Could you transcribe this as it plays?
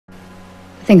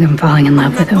I think I'm falling in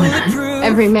love with Owen.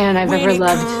 Every man I've ever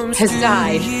loved has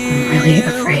died. I'm really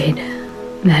afraid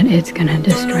that it's gonna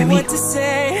destroy me.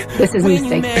 This is a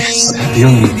mistake. It's the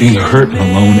feeling of being hurt and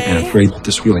alone and afraid that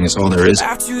this feeling is all there is.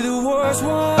 I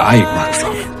run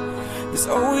from it. There's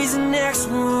always the next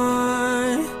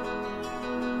one.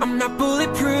 I'm not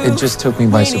bulletproof. It just took me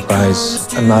by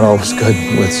surprise. I'm not always good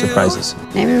with surprises.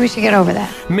 Maybe we should get over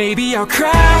that. Maybe I'll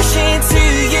crash into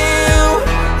you.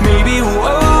 Maybe we'll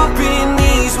open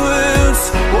these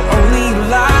wounds. We're only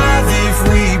alive if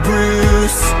we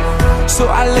bruise. So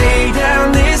I lay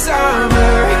down this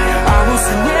armor. I will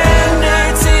surrender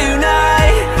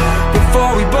tonight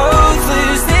before we both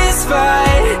lose this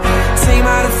fight. Take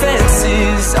my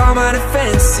defenses, all my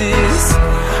defenses.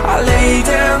 I lay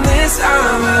down this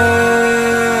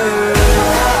armor.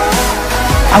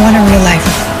 I want a real life.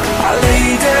 I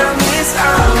lay down this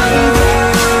armor.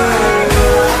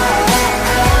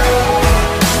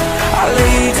 I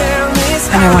lay down this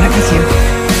armor. And I want it with you.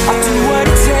 I'll do what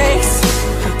it takes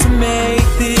to make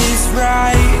this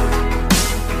right.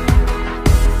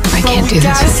 I can't do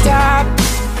this with you.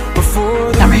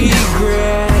 Not right now.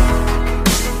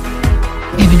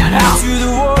 Maybe not at all. To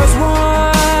the war's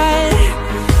won.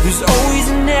 There's always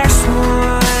the next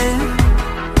one.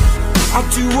 I'll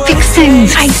do what Fix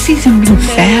things. I see something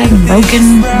sad and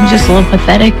broken and just a little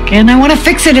pathetic, and I want to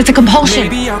fix it. It's a compulsion.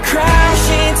 Maybe I'll crash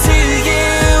into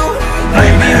you. I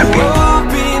am happy.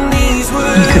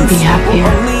 You could be happier.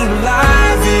 Only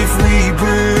alive if we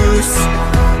bruise.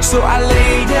 So I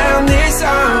lay down this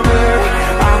armor.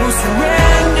 I will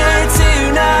surrender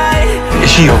tonight. Is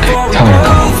she okay? Tell her to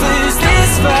come over.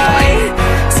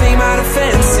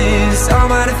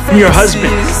 I'm your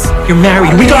husband. You're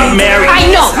married. We got married. I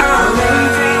know.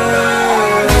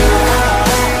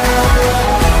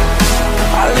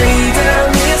 I lay down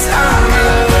this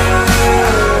armor.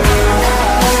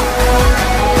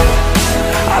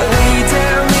 I lay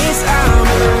down this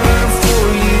armor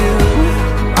for you.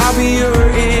 I'll be your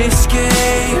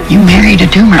escape. You married a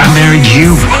tumor. I married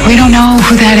you. We don't know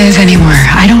who that is anymore.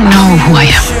 I don't know who I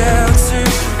am.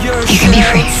 You can be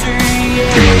free.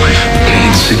 You're my wife.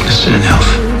 Gain, sickness, and health.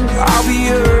 I'll be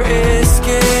your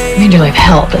escape. You made your life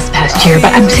hell this past year,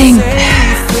 but I'm saying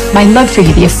my love for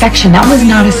you, the affection, that was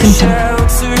not a symptom.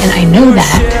 And I know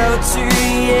that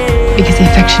because the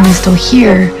affection is still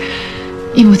here,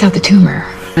 even without the tumor.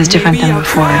 It was different than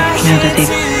before, you know, that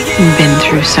they've been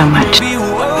through so much.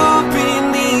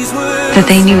 That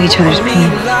they knew each other's pain.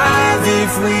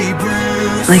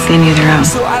 Like they knew their own.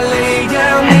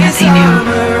 And that they knew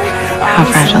how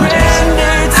fragile it is.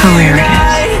 How rare it is.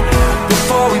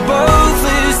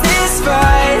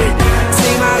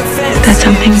 That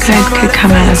something good could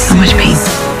come out of so much pain.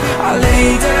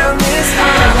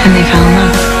 And they fell in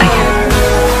love again.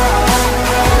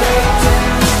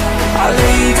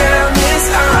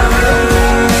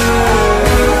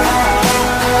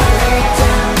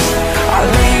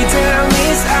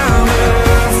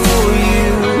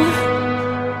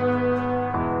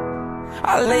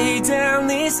 I lay down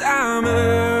this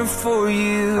armor for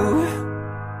you.